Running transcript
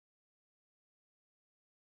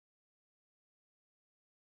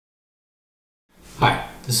Hi,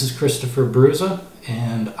 this is Christopher Brusa,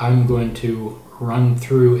 and I'm going to run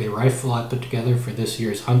through a rifle I put together for this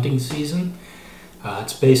year's hunting season.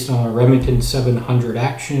 It's based on a Remington 700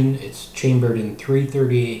 action. It's chambered in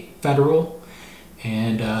 .338 Federal,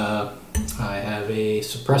 and I have a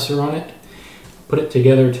suppressor on it. Put it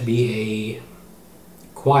together to be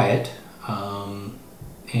a quiet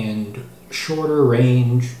and shorter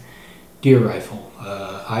range deer rifle.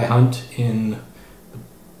 I hunt in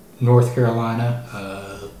North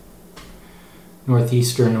Carolina,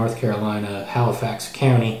 northeastern North Carolina, Halifax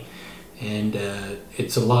County, and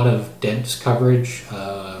it's a lot of dense coverage.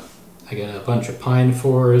 I got a bunch of pine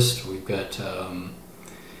forest. We've got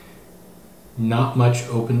not much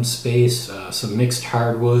open space, some mixed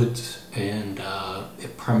hardwoods, and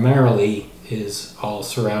it primarily is all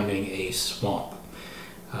surrounding a swamp.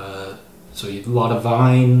 So you have a lot of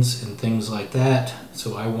vines and things like that,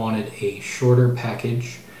 so I wanted a shorter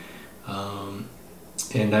package.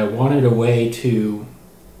 And I wanted a way to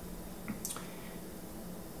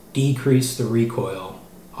decrease the recoil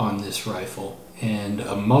on this rifle, and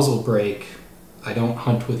a muzzle brake. I don't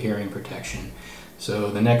hunt with hearing protection,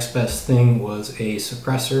 so the next best thing was a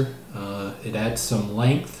suppressor. It adds some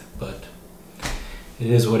length, but it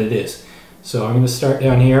is what it is. So I'm going to start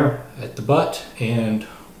down here at the butt and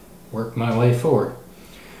work my way forward.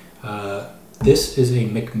 This is a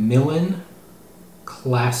McMillan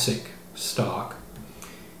Classic stock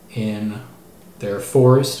in their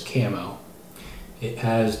forest camo. It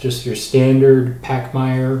has just your standard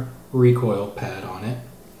Pachmeyer recoil pad on it.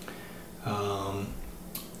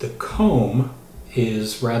 The comb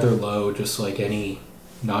is rather low, just like any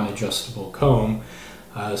non-adjustable comb.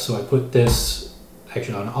 So I put this,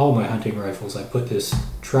 actually on all my hunting rifles, I put this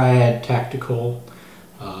Triad Tactical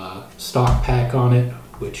stock pack on it,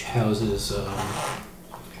 which houses,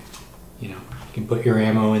 you can put your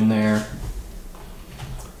ammo in there,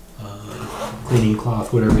 cleaning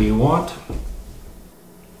cloth, whatever you want.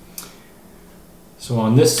 So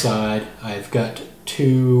on this side, I've got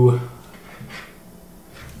two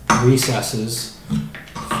recesses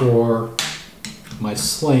for my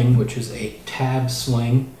sling, which is a tab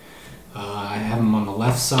sling. I have them on the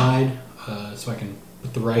left side, so I can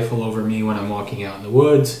put the rifle over me when I'm walking out in the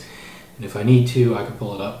woods, and if I need to, I can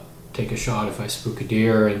pull it up, take a shot if I spook a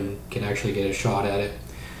deer, and can actually get a shot at it.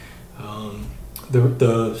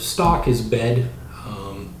 The stock is bed,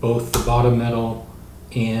 both the bottom metal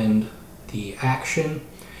and the action,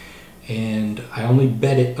 and I only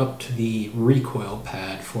bed it up to the recoil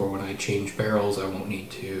pad for when I change barrels. I won't need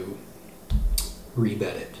to rebed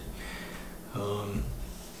it.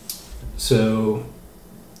 So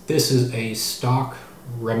this is a stock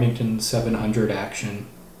Remington 700 action.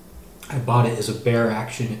 I bought it as a bare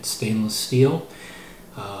action. It's stainless steel.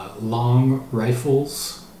 Long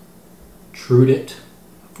rifles trued it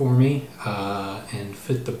for me and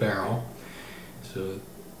fit the barrel. So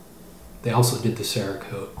they also did the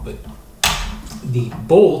Cerakote, but the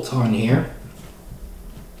bolt on here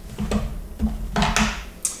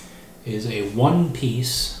is a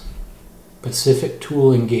one-piece Pacific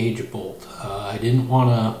tool and gauge bolt. I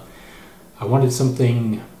wanted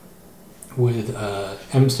something with a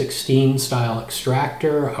M16 style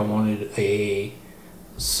extractor. I wanted a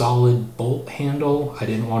solid bolt handle. I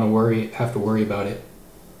didn't want to have to worry about it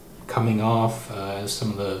coming off, as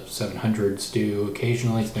some of the 700s do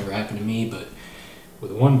occasionally. It's never happened to me, but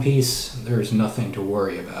with one piece, there's nothing to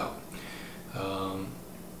worry about.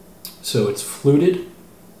 So it's fluted,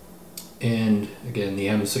 and again, the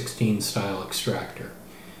M16 style extractor.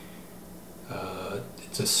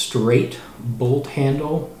 It's a straight bolt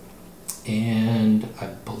handle, and I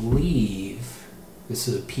believe this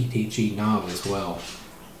is a PTG knob as well.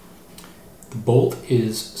 The bolt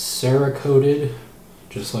is Cerakoted,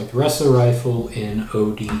 just like the rest of the rifle, in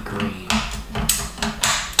OD green.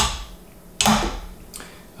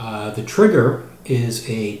 The trigger is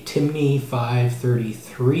a Timney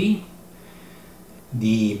 533.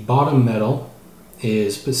 The bottom metal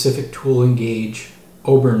is Pacific Tool and Gauge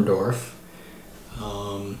Oberndorf,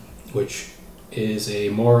 which is a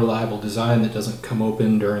more reliable design that doesn't come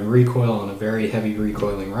open during recoil on a very heavy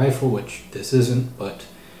recoiling rifle, which this isn't, but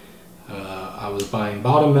I was buying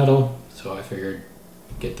bottom metal, so I figured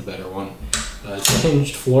get the better one. It's a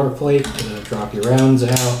hinged floor plate to drop your rounds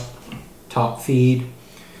out, top feed.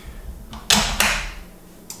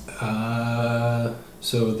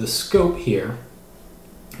 So the scope here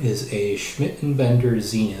is a Schmidt Bender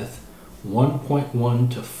Zenith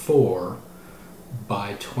 1.1 to 4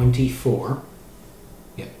 by 24.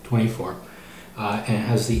 Yeah, 24. And it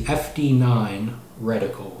has the FD9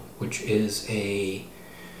 reticle, which is a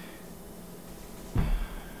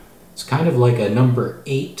It's kind of like a number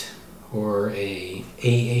 8 or a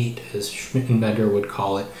A8 as Schmidt Bender would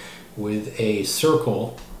call it, with a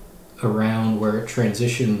circle around where it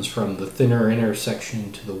transitions from the thinner inner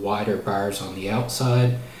section to the wider bars on the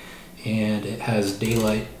outside, and it has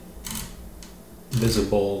daylight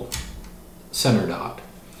visible center dot.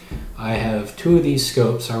 I have 2 of these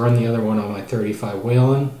scopes. I run the other one on my 35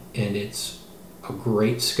 Whelen, and it's a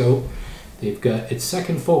great scope. They've got its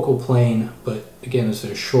second focal plane, but again, it's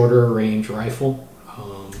a shorter range rifle.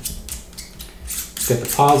 It's got the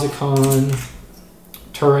Posicon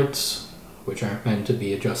turrets, which aren't meant to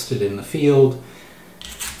be adjusted in the field,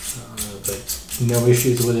 but no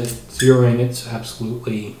issues with it. Zeroing it's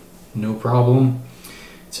absolutely no problem.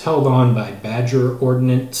 It's held on by Badger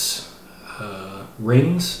Ordnance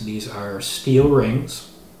rings. These are steel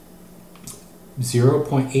rings,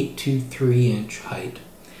 0.823 inch height,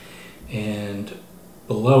 and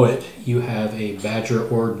below it you have a Badger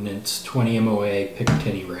Ordnance 20 MOA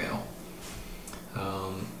Picatinny rail.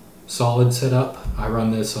 Solid setup. I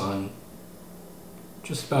run this on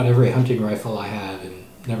just about every hunting rifle I have and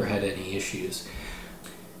never had any issues.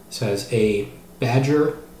 This has a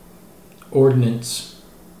Badger Ordnance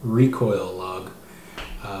recoil lug.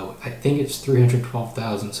 I think it's 312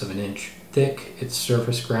 thousandths of an inch thick. It's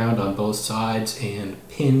surface ground on both sides and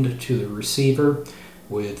pinned to the receiver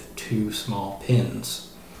with 2 small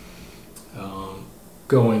pins.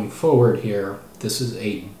 Going forward here, this is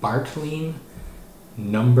a Bartlein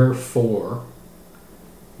number 4,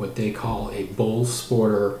 what they call a bull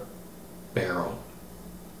sporter barrel.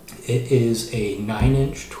 It is a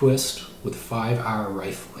 9-inch twist with 5-hour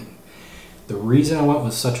rifling. The reason I went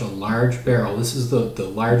with such a large barrel, this is the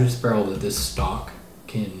largest barrel that this stock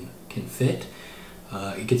can fit.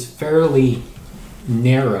 It gets fairly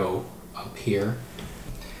narrow up here.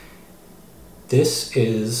 This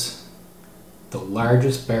is the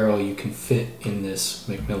largest barrel you can fit in this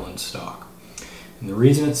McMillan stock. And the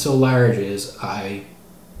reason it's so large is I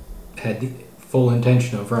had the full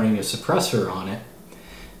intention of running a suppressor on it,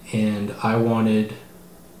 and I wanted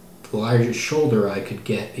the largest shoulder I could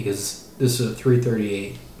get because this is a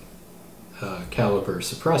 338 caliber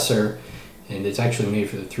suppressor, and it's actually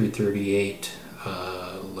made for the 338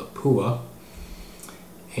 Lapua,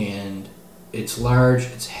 and it's large,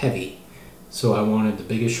 it's heavy, so I wanted the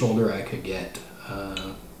biggest shoulder I could get,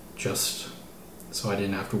 just so I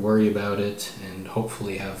didn't have to worry about it and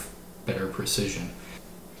hopefully have better precision.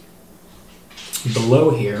 Below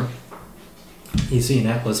here you see an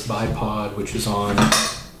Atlas bipod, which is on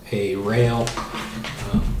a rail.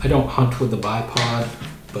 I don't hunt with the bipod,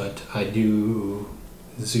 but I do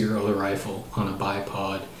zero the rifle on a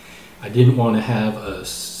bipod. I didn't want to have a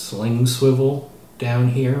sling swivel down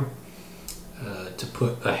here to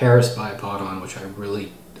put a Harris bipod on, which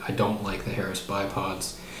I don't like the Harris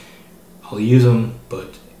bipods. I'll use them,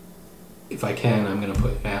 but if I can, I'm going to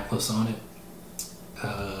put an Atlas on it.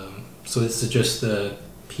 So this is just the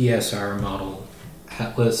PSR model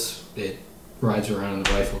Atlas. It rides around in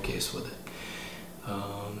the rifle case with it.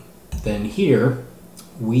 Then here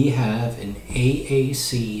we have an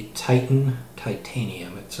AAC Titan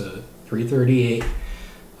Titanium. It's a 338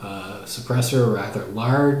 suppressor, rather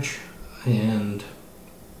large, and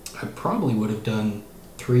I probably would have done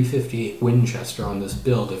 358 Winchester on this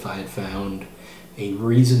build if I had found a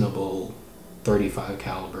reasonable 35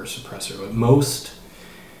 caliber suppressor. But most,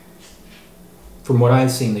 from what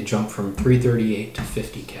I've seen, they jump from 338 to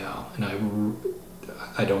 50 cal, and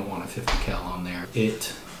I don't want a 50 cal on there.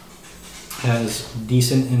 It has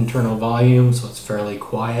decent internal volume, so it's fairly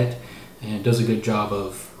quiet, and it does a good job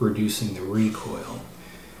of reducing the recoil.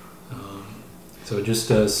 So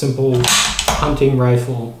just a simple hunting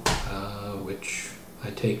rifle, which I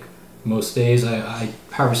take most days. I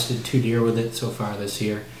harvested 2 deer with it so far this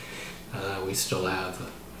year. We still have a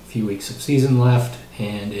few weeks of season left,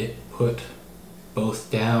 and it put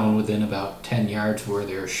both down within about 10 yards where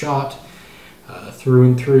they're shot, through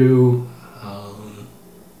and through.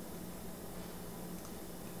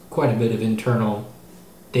 Quite a bit of internal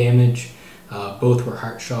damage. Both were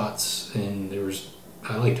heart shots, and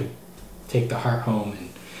I like to take the heart home, and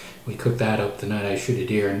we cooked that up the night I shoot a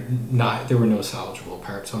deer, and there were no salvageable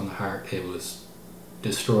parts on the heart. It was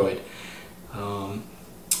destroyed.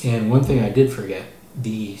 And one thing I did forget,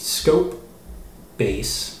 the scope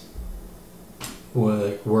base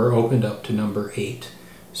were opened up to number 8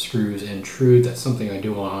 screws and true. That's something I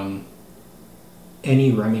do on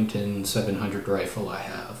any Remington 700 rifle I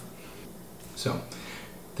have. So,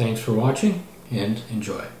 thanks for watching and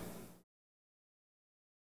enjoy.